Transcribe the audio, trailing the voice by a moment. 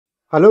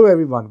Hello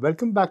everyone,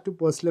 welcome back to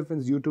Personal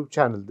Finance YouTube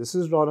channel. This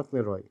is Ronak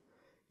Meroy.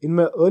 In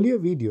my earlier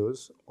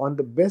videos on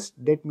the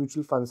best debt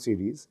mutual fund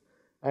series,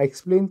 I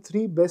explained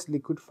 3 best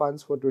liquid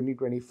funds for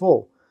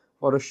 2024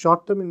 for a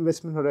short-term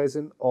investment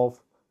horizon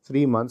of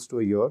 3 months to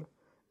a year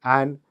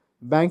and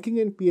banking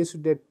and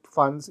PSU debt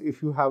funds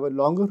if you have a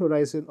longer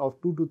horizon of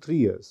 2 to 3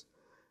 years.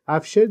 I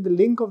have shared the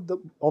link of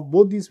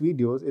both these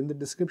videos in the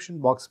description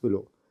box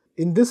below.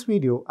 In this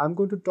video, I'm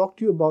going to talk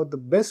to you about the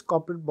best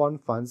corporate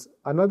bond funds,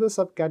 another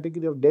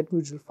subcategory of debt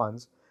mutual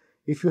funds,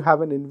 if you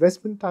have an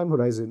investment time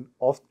horizon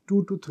of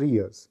 2 to 3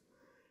 years.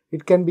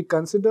 It can be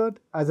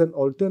considered as an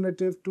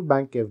alternative to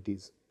bank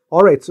FDs.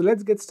 Alright, so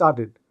let's get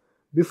started.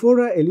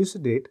 Before I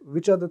elucidate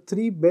which are the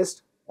 3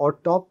 best or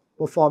top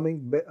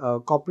performing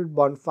corporate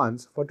bond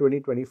funds for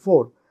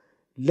 2024,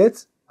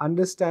 let's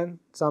understand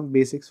some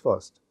basics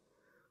first.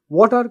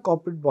 What are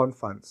corporate bond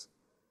funds?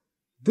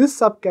 This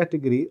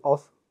subcategory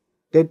of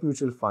debt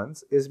mutual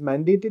funds is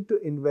mandated to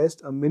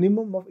invest a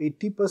minimum of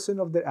 80%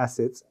 of their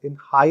assets in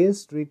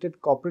highest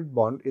rated corporate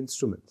bond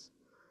instruments.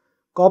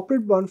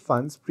 Corporate bond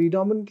funds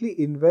predominantly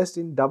invest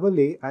in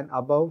AA and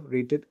above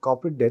rated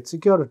corporate debt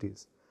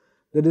securities.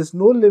 There is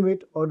no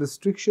limit or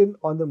restriction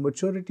on the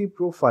maturity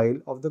profile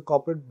of the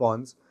corporate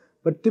bonds,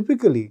 but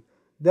typically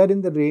they are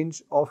in the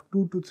range of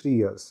 2 to 3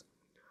 years.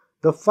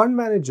 The fund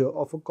manager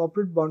of a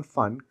corporate bond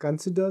fund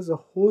considers a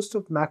host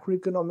of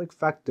macroeconomic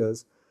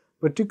factors,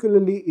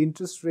 particularly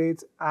interest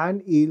rates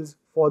and yields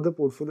for the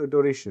portfolio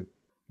duration.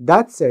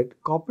 That said,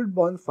 corporate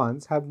bond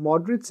funds have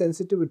moderate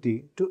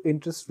sensitivity to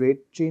interest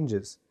rate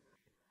changes.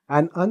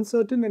 An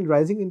uncertain and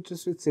rising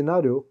interest rate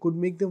scenario could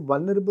make them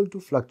vulnerable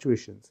to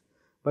fluctuations,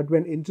 but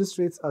when interest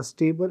rates are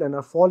stable and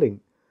are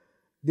falling,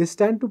 they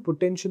stand to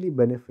potentially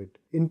benefit.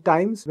 In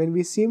times when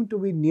we seem to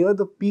be near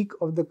the peak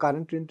of the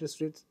current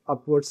interest rates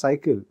upward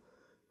cycle,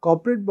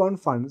 corporate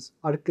bond funds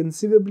are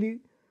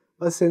conceivably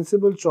a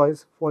sensible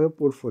choice for your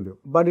portfolio.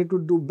 But it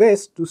would do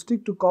best to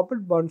stick to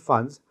corporate bond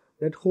funds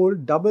that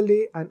hold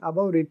AA and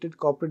above rated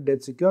corporate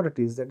debt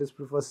securities, that is,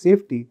 prefer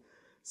safety,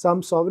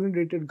 some sovereign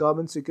rated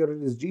government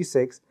securities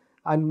G-SECs,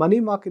 and money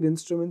market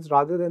instruments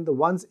rather than the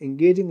ones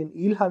engaging in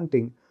yield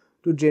hunting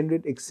to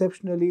generate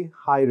exceptionally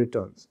high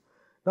returns.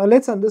 Now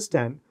let's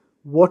understand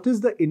what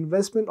is the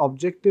investment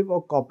objective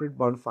of corporate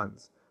bond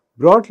funds.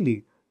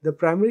 Broadly, the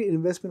primary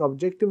investment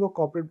objective of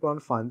corporate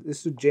bond funds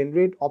is to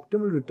generate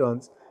optimal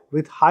returns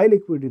with high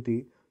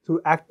liquidity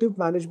through active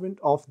management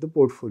of the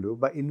portfolio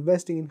by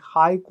investing in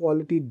high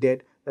quality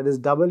debt, that is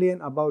AA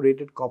and above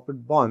rated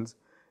corporate bonds,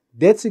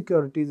 debt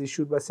securities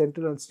issued by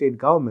central and state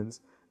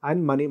governments,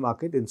 and money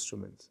market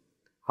instruments.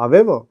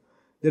 However,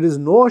 there is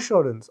no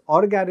assurance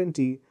or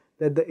guarantee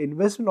that the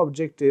investment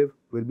objective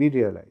will be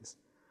realized.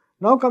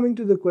 Now coming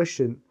to the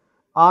question,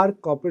 are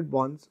corporate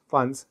bond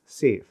funds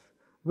safe?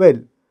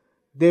 Well,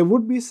 there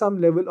would be some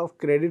level of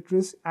credit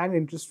risk and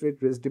interest rate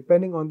risk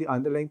depending on the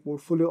underlying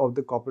portfolio of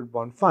the corporate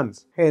bond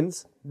funds.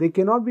 Hence, they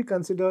cannot be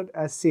considered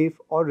as safe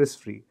or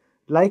risk-free,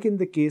 like in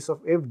the case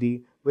of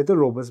FD with a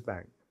robust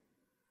bank.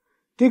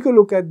 Take a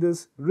look at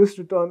this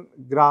risk-return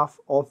graph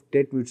of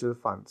debt mutual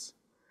funds.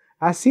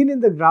 As seen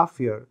in the graph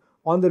here,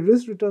 on the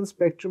risk-return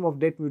spectrum of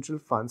debt mutual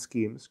fund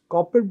schemes,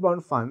 corporate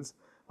bond funds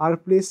are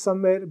placed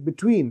somewhere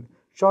between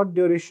short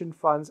duration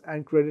funds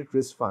and credit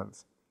risk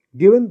funds.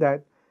 Given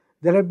that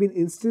there have been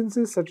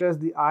instances such as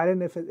the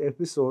IRNFS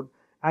episode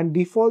and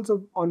defaults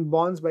on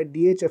bonds by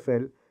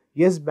DHFL,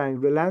 Yes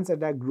Bank, Reliance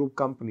Attack Group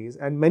companies,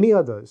 and many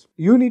others,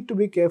 you need to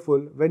be careful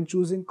when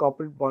choosing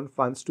corporate bond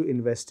funds to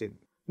invest in.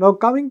 Now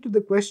coming to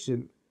the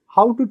question,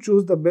 how to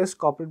choose the best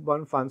corporate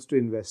bond funds to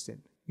invest in.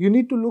 You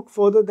need to look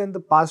further than the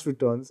past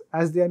returns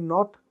as they are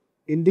not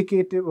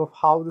indicative of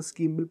how the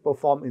scheme will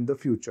perform in the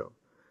future.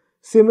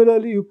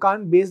 Similarly, you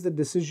can't base the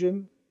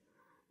decision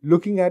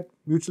looking at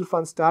mutual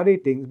fund star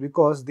ratings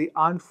because they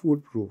aren't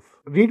foolproof.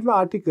 Read my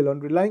article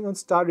on relying on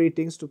star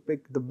ratings to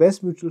pick the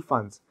best mutual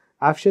funds.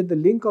 I've shared the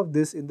link of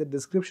this in the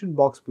description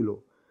box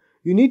below.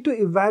 You need to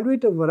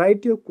evaluate a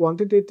variety of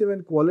quantitative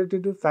and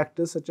qualitative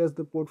factors such as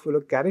the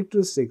portfolio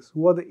characteristics,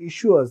 who are the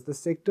issuers, the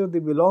sector they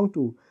belong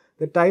to,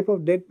 the type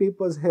of debt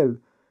papers held,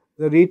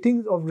 the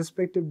ratings of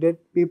respective debt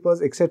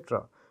papers,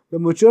 etc. The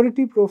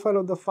maturity profile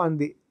of the fund,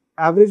 the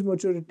average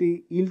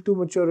maturity, yield to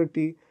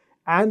maturity,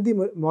 and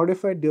the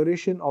modified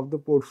duration of the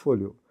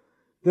portfolio.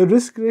 The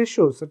risk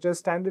ratios such as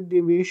standard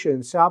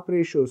deviation, Sharpe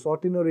ratio,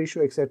 Sortino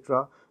ratio,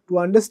 etc. to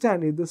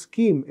understand if the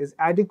scheme is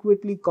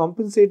adequately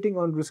compensating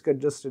on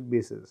risk-adjusted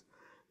basis.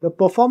 The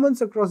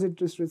performance across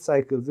interest rate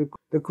cycles,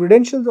 the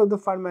credentials of the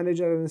fund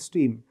manager and his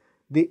team,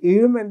 the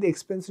AUM and the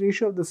expense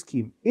ratio of the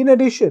scheme. In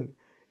addition,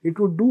 it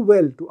would do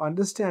well to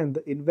understand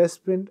the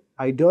investment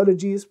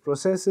ideologies,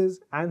 processes,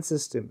 and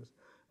systems.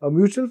 A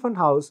mutual fund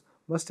house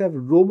must have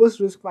robust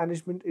risk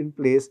management in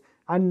place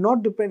and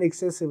not depend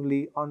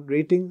excessively on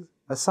ratings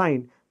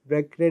assigned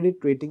by credit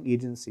rating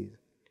agencies.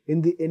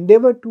 In the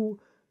endeavor to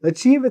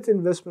achieve its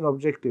investment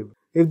objective,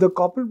 if the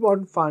corporate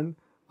bond fund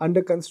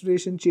under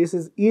consideration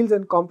chases yields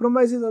and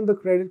compromises on the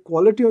credit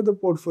quality of the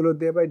portfolio,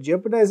 thereby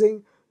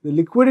jeopardizing the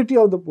liquidity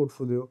of the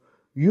portfolio,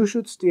 you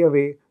should stay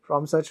away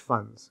from such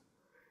funds.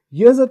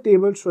 Here's a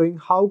table showing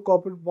how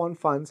corporate bond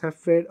funds have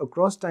fared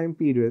across time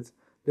periods,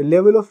 the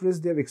level of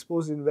risk they have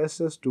exposed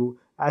investors to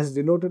as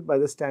denoted by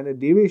the standard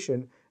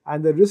deviation,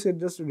 and the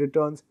risk-adjusted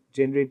returns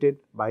generated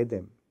by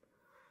them.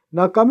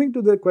 Now coming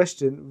to the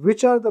question,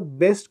 which are the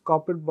best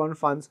corporate bond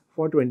funds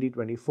for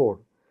 2024?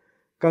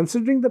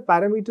 Considering the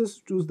parameters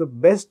to choose the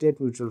best debt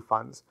mutual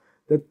funds,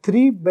 the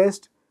three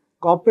best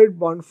corporate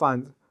bond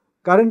funds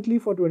currently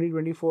for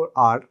 2024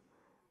 are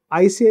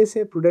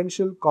ICICI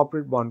Prudential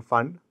Corporate Bond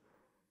Fund,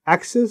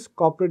 Axis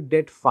Corporate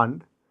Debt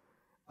Fund,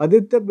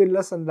 Aditya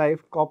Birla Sun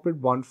Life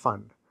Corporate Bond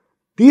Fund.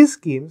 These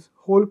schemes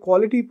hold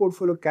quality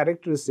portfolio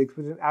characteristics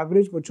with an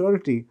average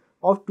maturity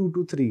of 2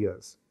 to 3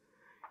 years.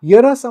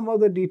 Here are some of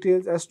the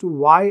details as to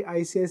why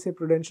ICICI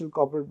Prudential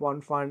Corporate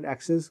Bond Fund,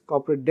 Axis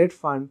Corporate Debt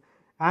Fund,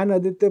 and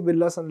Aditya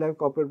Birla Sun Life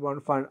Corporate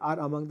Bond Fund are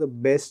among the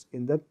best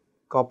in the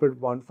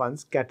corporate bond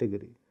funds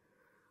category.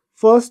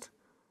 First,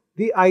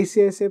 the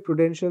ICICI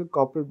Prudential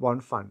Corporate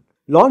Bond Fund.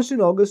 Launched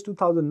in August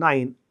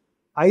 2009,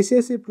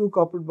 ICICI Pru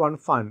Corporate Bond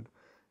Fund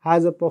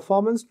has a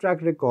performance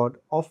track record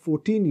of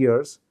 14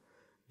 years.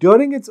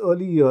 During its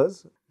early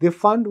years, the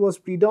fund was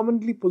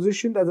predominantly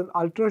positioned as an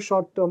ultra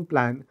short-term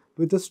plan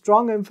with a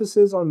strong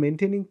emphasis on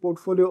maintaining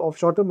portfolio of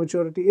shorter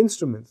maturity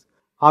instruments.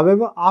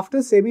 However, after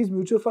SEBI's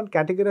mutual fund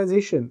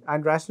categorization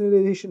and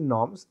rationalization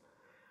norms,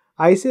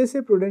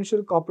 ICICI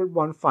Prudential Corporate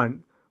Bond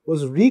Fund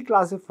was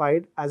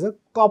reclassified as a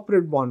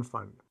corporate bond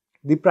fund.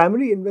 The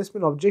primary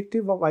investment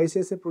objective of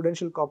ICICI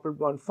Prudential Corporate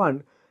Bond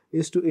Fund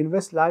is to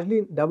invest largely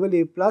in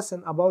AA plus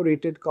and above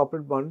rated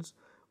corporate bonds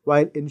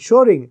while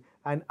ensuring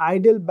an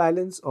ideal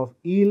balance of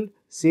yield,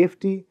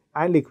 safety,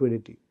 and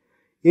liquidity.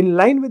 In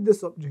line with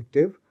this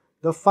objective,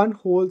 the fund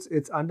holds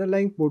its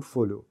underlying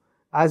portfolio.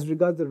 As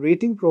regards the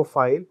rating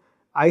profile,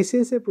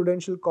 ICICI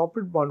Prudential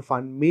Corporate Bond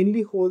Fund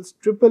mainly holds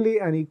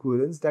AAA and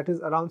equivalents, that is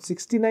around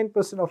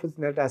 69% of its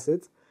net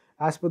assets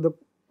as per the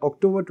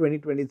October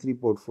 2023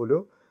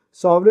 portfolio.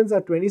 Sovereigns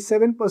are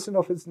 27%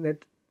 of its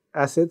net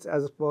assets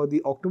as per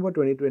the October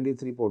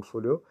 2023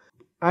 portfolio,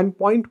 and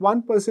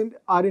 0.1%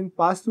 are in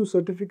pass-through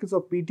certificates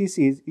of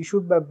PTCs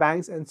issued by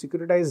banks and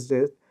securitized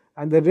debt,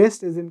 and the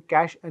rest is in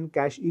cash and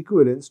cash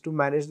equivalents to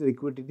manage the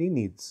liquidity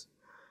needs.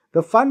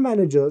 The fund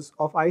managers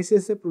of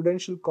ICICI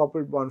Prudential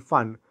Corporate Bond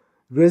Fund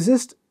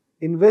resist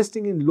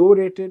investing in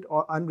low-rated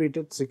or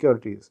unrated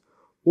securities.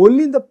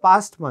 Only in the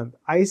past month,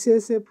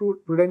 ICICI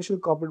Prudential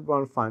Corporate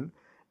Bond Fund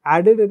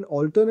added an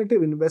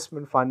alternative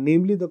investment fund,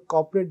 namely the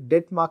Corporate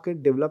Debt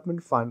Market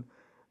Development Fund,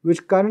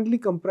 which currently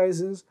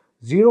comprises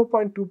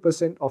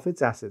 0.2% of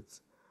its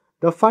assets.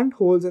 The fund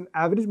holds an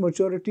average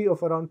maturity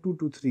of around 2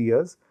 to 3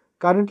 years.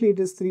 Currently, it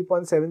is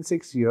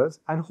 3.76 years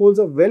and holds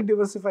a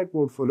well-diversified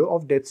portfolio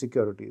of debt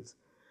securities.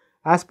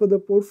 As per the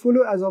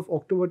portfolio as of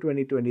October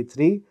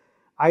 2023,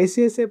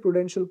 ICICI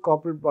Prudential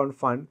Corporate Bond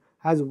Fund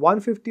has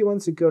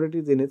 151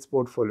 securities in its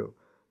portfolio.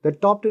 The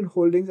top 10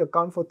 holdings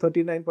account for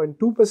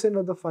 39.2%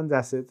 of the fund's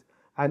assets,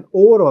 and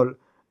overall,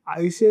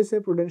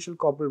 ICICI Prudential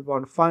Corporate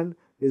Bond Fund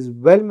is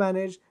well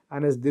managed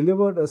and has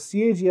delivered a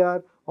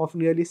CAGR of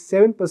nearly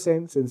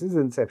 7% since its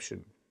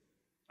inception.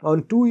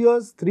 On 2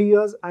 years, 3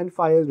 years, and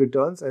 5 years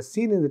returns, as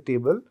seen in the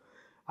table,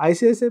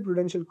 ICICI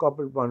Prudential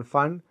Corporate Bond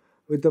Fund,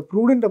 with a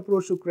prudent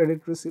approach to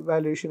credit risk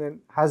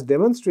evaluation, has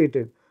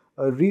demonstrated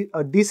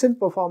a decent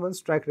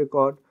performance track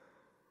record,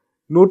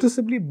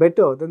 noticeably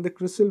better than the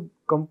CRISIL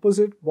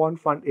Composite Bond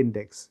Fund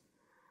Index.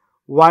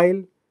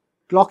 While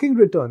clocking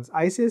returns,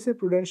 ICICI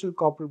Prudential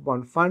Corporate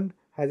Bond Fund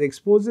has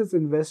exposed its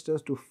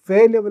investors to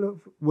fair level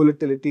of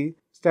volatility,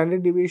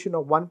 standard deviation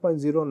of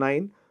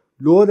 1.09,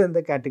 lower than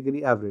the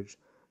category average.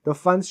 The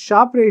fund's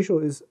Sharpe ratio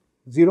is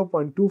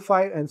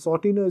 0.25 and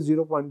Sortino is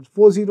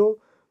 0.40,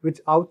 which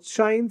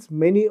outshines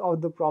many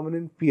of the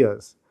prominent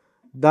peers.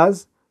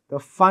 Thus, the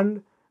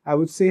fund, I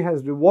would say,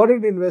 has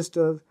rewarded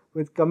investors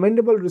with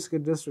commendable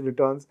risk-adjusted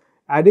returns,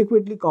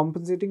 adequately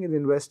compensating its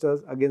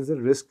investors against the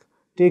risk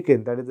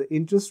taken, that is the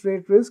interest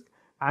rate risk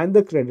and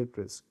the credit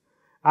risk.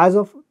 As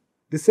of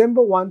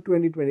December 1,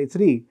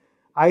 2023,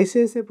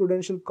 ICICI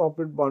Prudential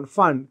Corporate Bond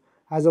Fund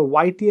has a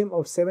YTM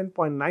of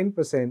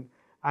 7.9%,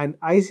 and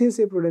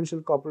ICICI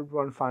Prudential Corporate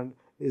Bond Fund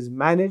is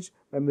managed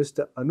by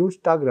Mr.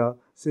 Anuj Tagra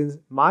since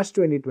March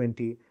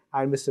 2020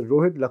 and Mr.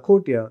 Rohit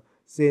Lakhotia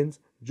since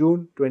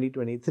June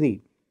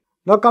 2023.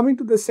 Now coming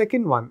to the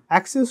second one,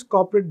 Axis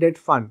Corporate Debt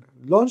Fund,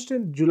 launched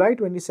in July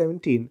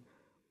 2017,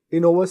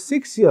 in over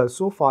 6 years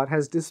so far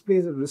has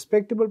displayed a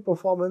respectable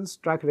performance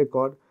track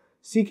record,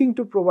 seeking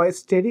to provide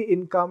steady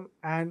income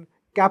and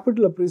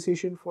capital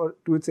appreciation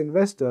to its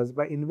investors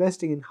by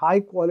investing in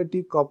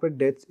high-quality corporate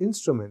debt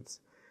instruments.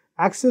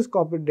 Axis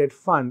Corporate Debt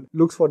Fund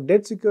looks for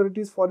debt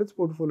securities for its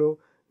portfolio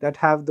that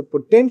have the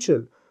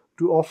potential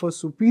to offer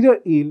superior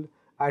yield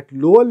at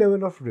lower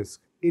level of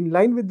risk. In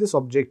line with this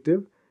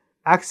objective,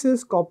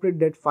 Axis Corporate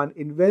Debt Fund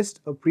invests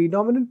a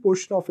predominant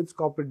portion of its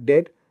corporate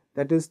debt,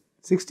 that is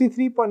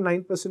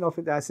 63.9% of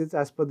its assets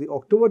as per the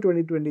October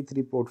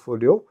 2023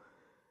 portfolio,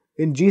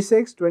 in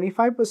G-Secs,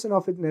 25%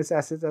 of its net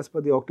assets as per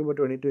the October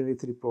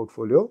 2023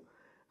 portfolio,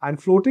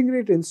 and floating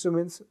rate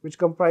instruments, which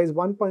comprise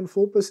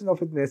 1.4%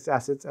 of its net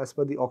assets as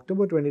per the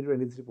October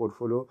 2023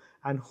 portfolio,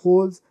 and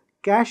holds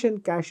cash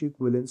and cash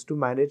equivalents to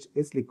manage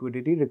its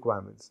liquidity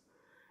requirements.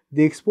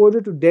 The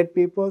exposure to debt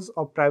papers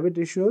of private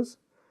issuers,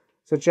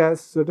 such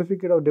as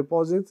certificate of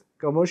deposits,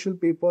 commercial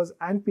papers,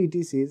 and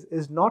PTCs,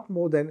 is not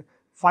more than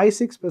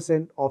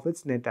 5-6% of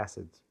its net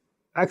assets.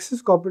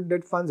 Axis Corporate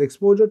Debt Fund's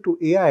exposure to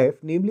AIF,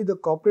 namely the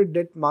Corporate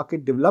Debt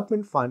Market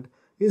Development Fund,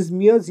 is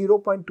mere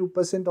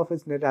 0.2% of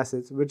its net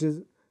assets,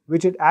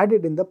 which it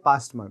added in the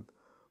past month.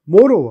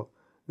 Moreover,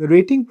 the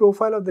rating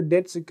profile of the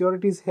debt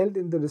securities held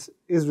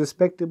is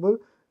respectable,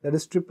 that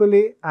is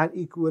AAA and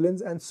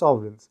equivalents and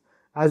sovereigns.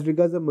 As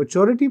regards the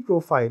maturity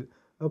profile,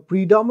 a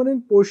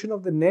predominant portion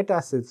of the net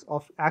assets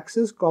of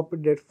Axis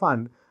Corporate Debt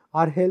Fund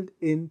are held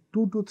in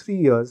 2 to 3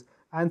 years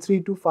and 3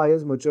 to 5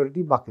 years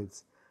maturity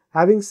buckets.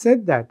 Having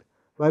said that,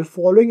 while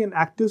following an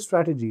active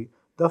strategy,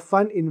 the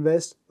fund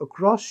invests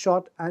across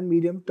short and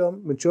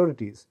medium-term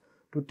maturities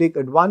to take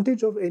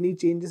advantage of any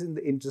changes in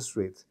the interest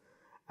rates.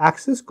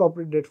 Axis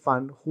Corporate Debt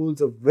Fund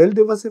holds a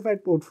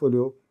well-diversified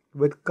portfolio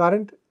with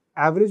current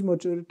average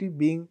maturity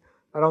being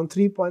around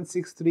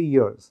 3.63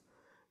 years.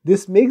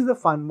 This makes the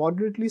fund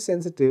moderately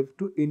sensitive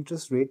to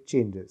interest rate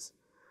changes.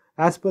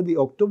 As per the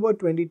October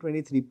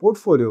 2023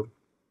 portfolio,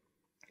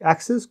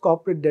 Axis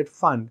Corporate Debt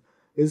Fund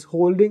is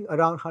holding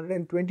around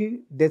 120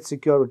 debt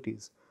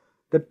securities.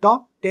 The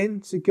top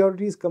 10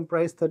 securities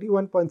comprise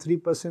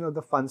 31.3% of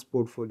the fund's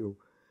portfolio.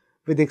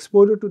 With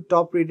exposure to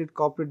top-rated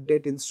corporate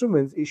debt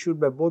instruments issued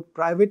by both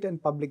private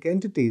and public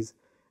entities,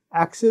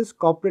 Axis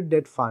Corporate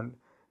Debt Fund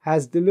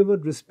has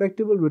delivered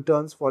respectable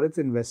returns for its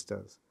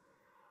investors.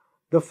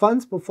 The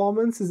fund's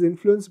performance is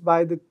influenced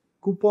by the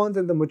coupons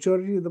and the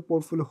maturity of the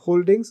portfolio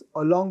holdings,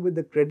 along with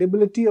the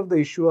credibility of the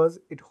issuers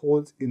it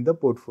holds in the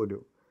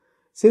portfolio.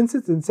 Since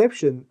its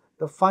inception,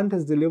 the fund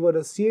has delivered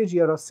a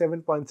CAGR of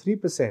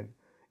 7.3%.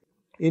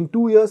 In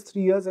 2 years,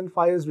 3 years, and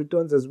 5 years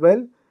returns as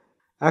well.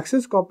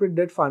 Axis Corporate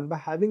Debt Fund, by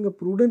having a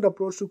prudent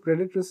approach to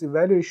credit risk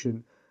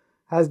evaluation,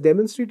 has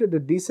demonstrated a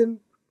decent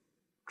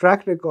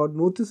track record,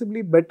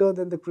 noticeably better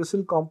than the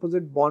CRISIL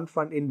Composite Bond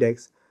Fund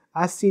Index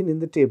as seen in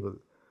the table.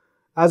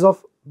 As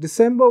of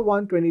December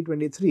 1,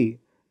 2023,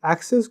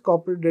 Axis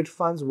Corporate Debt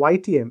Fund's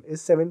YTM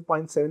is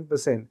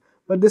 7.7%,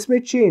 but this may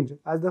change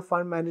as the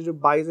fund manager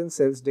buys and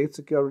sells debt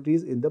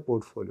securities in the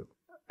portfolio.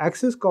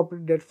 Axis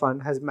Corporate Debt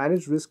Fund has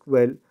managed risk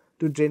well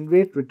to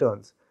generate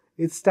returns.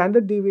 Its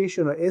standard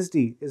deviation, or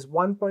SD, is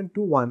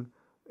 1.21,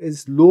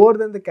 is lower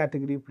than the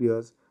category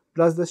peers,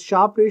 plus the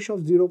Sharpe ratio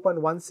of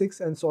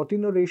 0.16 and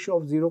Sortino ratio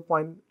of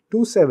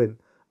 0.27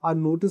 are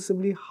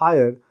noticeably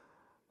higher,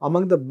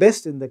 among the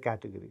best in the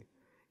category.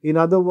 In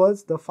other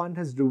words, the fund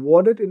has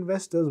rewarded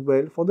investors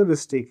well for the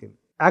risk taken.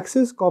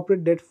 Axis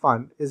Corporate Debt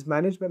Fund is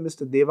managed by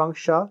Mr. Devang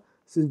Shah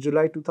since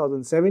July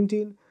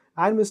 2017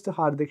 and Mr.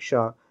 Hardik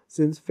Shah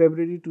since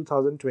February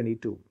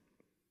 2022.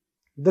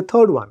 The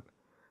third one,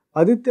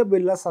 Aditya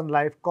Birla Sun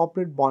Life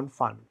Corporate Bond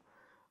Fund.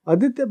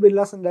 Aditya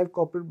Birla Sun Life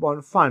Corporate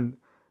Bond Fund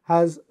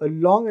has a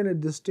long and a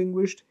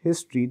distinguished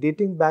history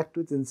dating back to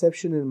its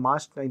inception in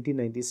March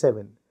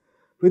 1997.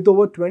 With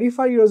over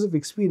 25 years of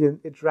experience,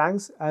 it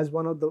ranks as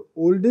one of the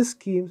oldest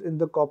schemes in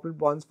the corporate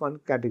bonds fund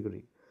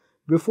category.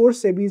 Before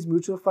SEBI's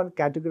mutual fund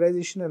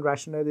categorization and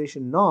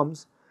rationalization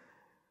norms,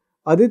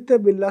 Aditya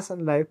Birla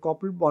Sun Life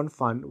Corporate Bond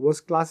Fund was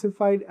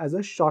classified as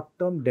a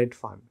short-term debt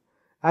fund.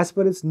 As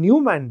per its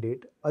new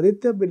mandate,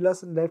 Aditya Birla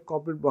Sun Life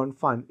Corporate Bond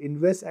Fund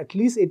invests at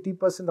least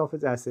 80% of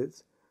its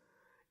assets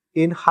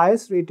in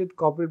highest rated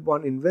corporate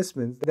bond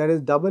investments, that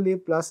is AA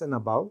plus and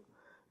above.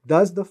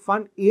 Thus, the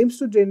fund aims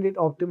to generate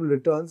optimal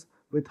returns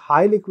with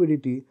high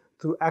liquidity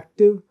through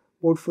active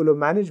portfolio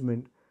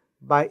management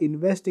by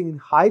investing in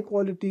high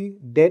quality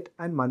debt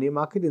and money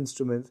market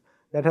instruments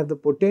that have the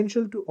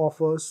potential to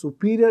offer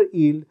superior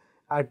yield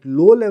at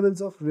low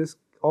levels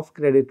of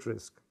credit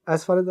risk.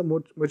 As far as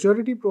the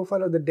maturity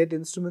profile of the debt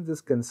instruments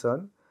is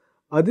concerned,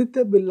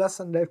 Aditya Birla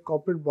Sun Life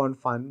Corporate Bond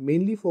Fund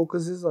mainly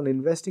focuses on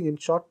investing in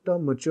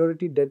short-term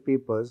maturity debt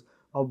papers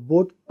of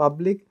both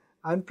public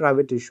and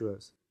private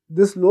issuers.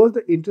 This lowers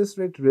the interest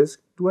rate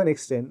risk to an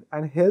extent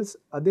and helps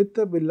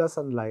Aditya Birla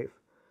Sun Life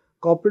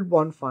Corporate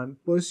Bond Fund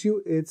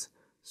pursue its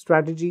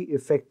strategy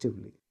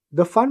effectively.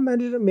 The fund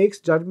manager makes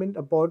judgment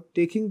about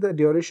taking the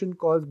duration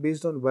calls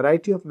based on a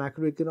variety of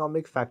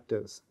macroeconomic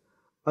factors.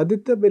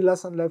 Aditya Birla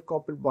Sun Life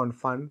Corporate Bond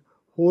Fund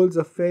holds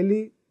a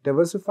fairly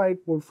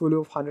diversified portfolio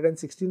of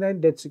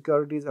 169 debt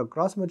securities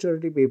across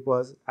maturity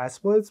papers as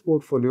per its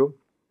portfolio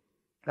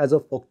as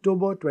of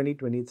October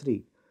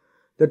 2023.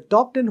 The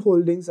top 10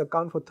 holdings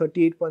account for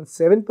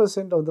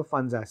 38.7% of the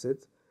fund's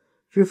assets.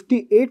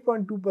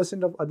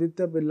 58.2% of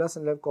Aditya Birla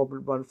Sun Life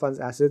Corporate Bond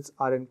Fund's assets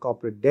are in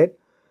corporate debt.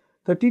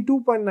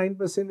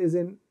 32.9% is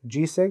in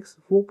GSECs.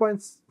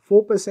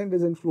 4.4%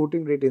 is in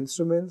floating rate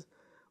instruments.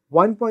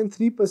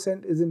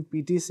 1.3% is in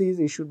PTCs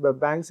issued by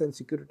banks and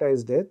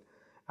securitized debt,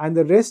 and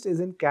the rest is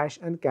in cash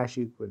and cash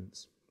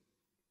equivalents.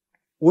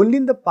 Only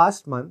in the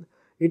past month,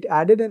 it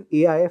added an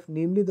AIF,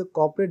 namely the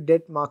Corporate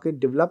Debt Market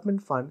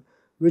Development Fund,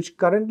 which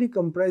currently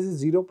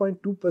comprises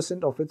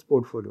 0.2% of its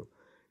portfolio.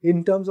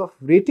 In terms of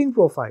rating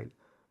profile,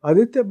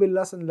 Aditya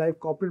Birla Sun Life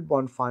Corporate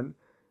Bond Fund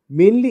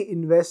mainly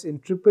invests in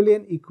AAA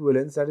and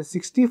equivalents, that is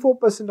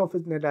 64% of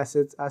its net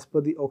assets as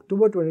per the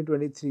October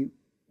 2023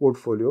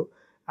 portfolio,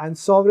 and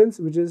sovereigns,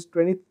 which is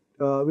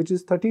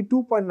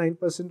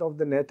 32.9% of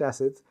the net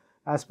assets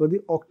as per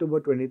the October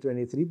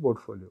 2023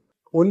 portfolio.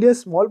 Only a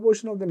small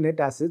portion of the net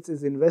assets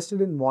is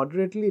invested in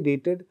moderately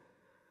rated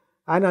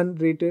and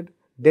unrated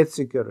debt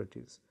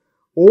securities.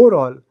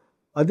 Overall,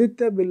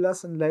 Aditya Birla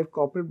Sun Life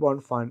Corporate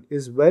Bond Fund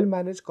is a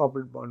well-managed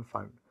corporate bond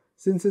fund.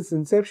 Since its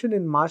inception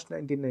in March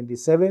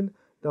 1997,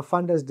 the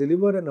fund has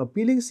delivered an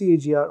appealing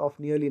CAGR of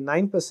nearly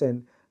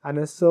 9% and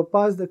has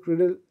surpassed the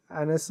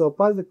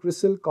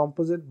CRISIL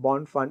Composite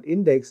Bond Fund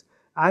Index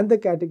and the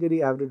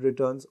category average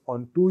returns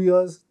on 2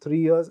 years, 3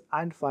 years,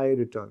 and 5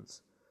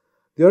 returns.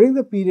 During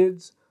the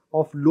periods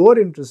of lower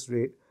interest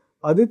rate,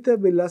 Aditya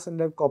Birla Sun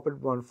Life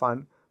Corporate Bond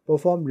Fund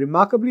performed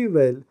remarkably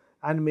well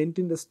and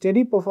maintained a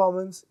steady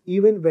performance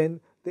even when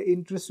the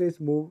interest rates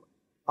move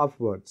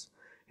upwards.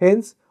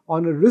 Hence,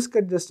 on a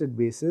risk-adjusted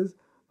basis,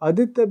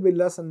 Aditya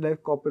Birla Sun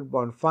Life Corporate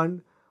Bond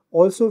Fund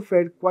also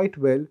fared quite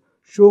well,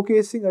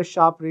 showcasing a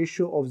Sharpe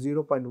ratio of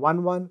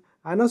 0.11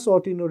 and a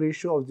Sortino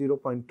ratio of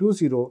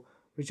 0.20,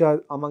 which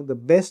are among the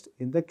best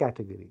in the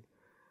category.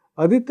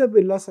 Aditya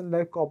Birla Sun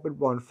Life Corporate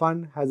Bond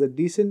Fund has a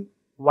decent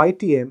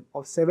YTM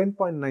of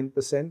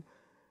 7.9%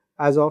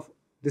 as of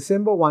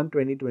December 1,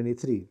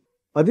 2023.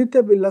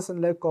 Aditya Birla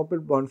Sun Life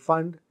Corporate Bond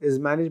Fund is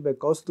managed by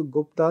Kaustubh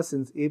Gupta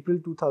since April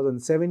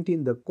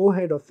 2017, the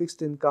co-head of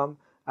fixed income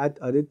at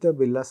Aditya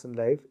Birla Sun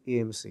Life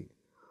AMC.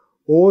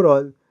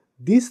 Overall,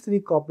 these three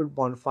corporate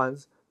bond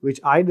funds, which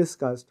I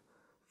discussed,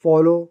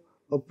 follow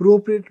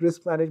appropriate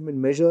risk management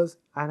measures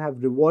and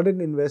have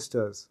rewarded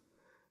investors.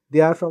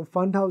 They are from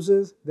fund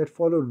houses that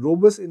follow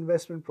robust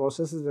investment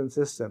processes and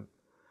systems.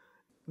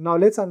 Now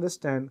let's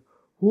understand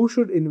who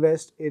should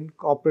invest in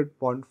corporate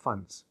bond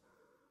funds.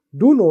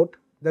 Do note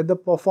that the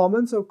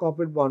performance of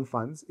corporate bond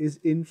funds is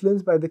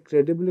influenced by the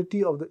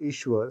credibility of the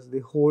issuers they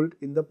hold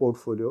in the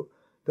portfolio,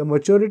 the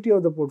maturity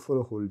of the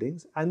portfolio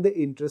holdings, and the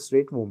interest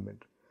rate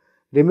movement.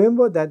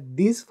 Remember that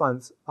these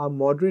funds are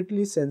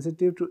moderately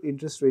sensitive to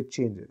interest rate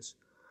changes.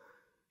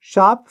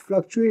 Sharp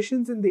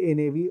fluctuations in the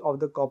NAV of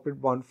the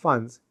corporate bond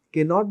funds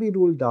cannot be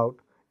ruled out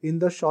in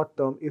the short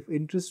term if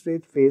interest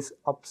rates face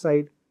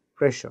upside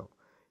pressure.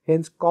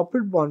 Hence,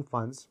 corporate bond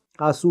funds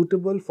are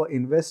suitable for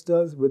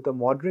investors with a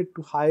moderate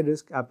to high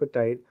risk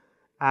appetite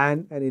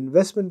and an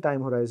investment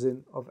time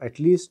horizon of at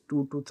least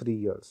 2 to 3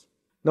 years.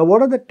 Now,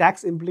 what are the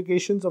tax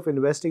implications of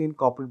investing in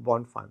corporate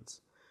bond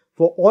funds?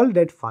 For all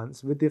debt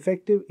funds with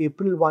effective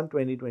April 1,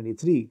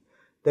 2023,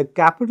 the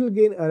capital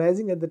gain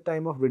arising at the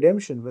time of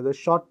redemption, whether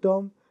short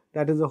term,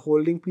 that is a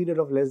holding period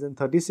of less than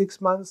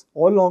 36 months,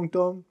 or long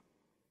term,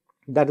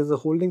 that is a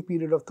holding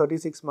period of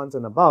 36 months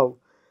and above,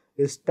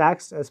 is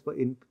taxed as per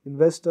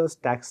investors'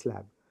 tax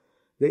slab.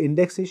 The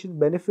indexation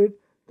benefit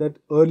that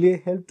earlier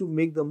helped to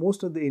make the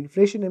most of the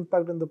inflation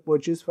impact on the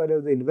purchase value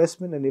of the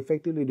investment and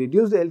effectively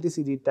reduce the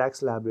LTCD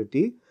tax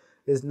liability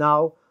is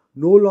now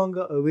no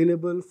longer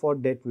available for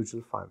debt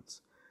mutual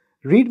funds.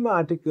 Read my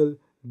article,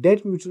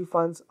 Debt Mutual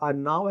Funds are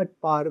now at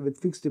par with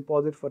fixed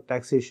deposit for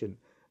taxation.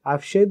 I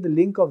have shared the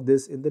link of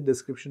this in the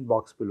description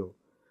box below.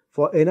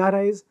 For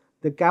NRIs,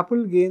 the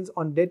capital gains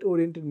on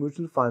debt-oriented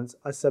mutual funds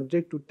are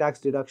subject to tax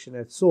deduction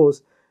at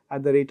source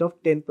at the rate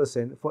of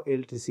 10% for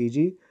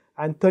LTCG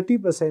and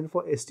 30%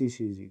 for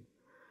STCG.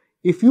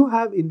 If you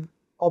have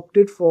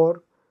opted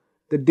for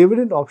the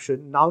dividend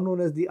option, now known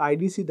as the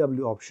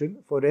IDCW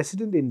option, for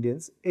resident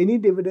Indians, any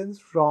dividends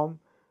from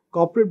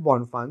corporate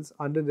bond funds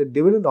under the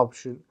dividend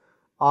option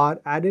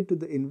are added to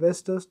the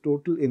investor's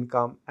total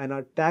income and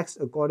are taxed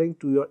according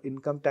to your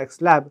income tax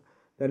slab,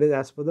 that is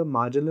as per the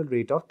marginal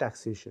rate of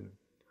taxation.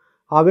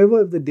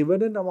 However, if the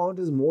dividend amount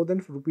is more than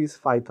Rs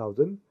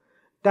 5,000,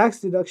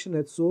 tax deduction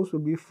at source will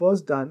be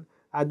first done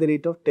at the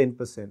rate of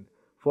 10%.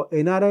 For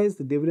NRIs,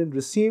 the dividend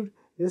received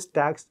is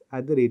taxed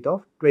at the rate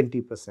of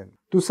 20%.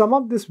 To sum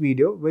up this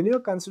video, when you are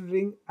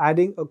considering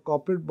adding a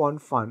corporate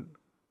bond fund,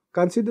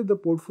 consider the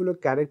portfolio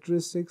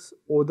characteristics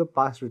over the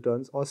past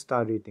returns or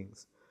star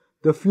ratings.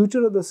 The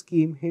future of the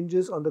scheme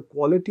hinges on the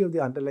quality of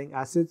the underlying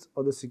assets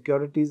or the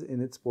securities in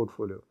its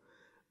portfolio.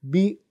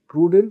 Be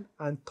prudent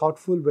and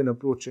thoughtful when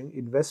approaching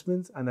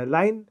investments and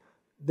align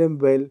them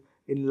well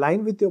in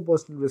line with your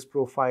personal risk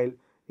profile,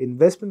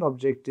 investment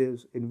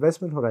objectives,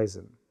 investment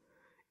horizon.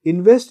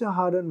 Invest your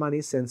hard-earned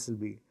money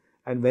sensibly,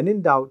 and when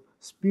in doubt,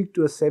 speak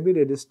to a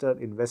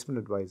SEBI-registered investment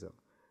advisor.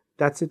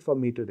 That's it for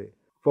me today.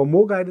 For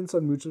more guidance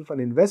on mutual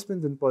fund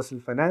investments and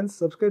personal finance,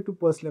 subscribe to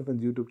Personal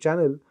Finance YouTube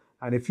channel.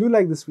 And if you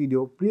like this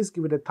video, please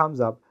give it a thumbs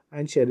up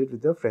and share it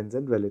with your friends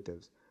and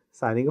relatives.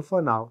 Signing off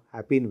for now.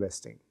 Happy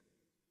investing.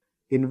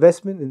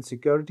 Investment in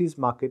securities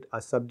market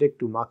are subject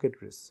to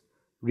market risks.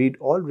 Read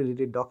all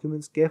related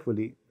documents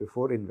carefully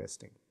before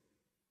investing.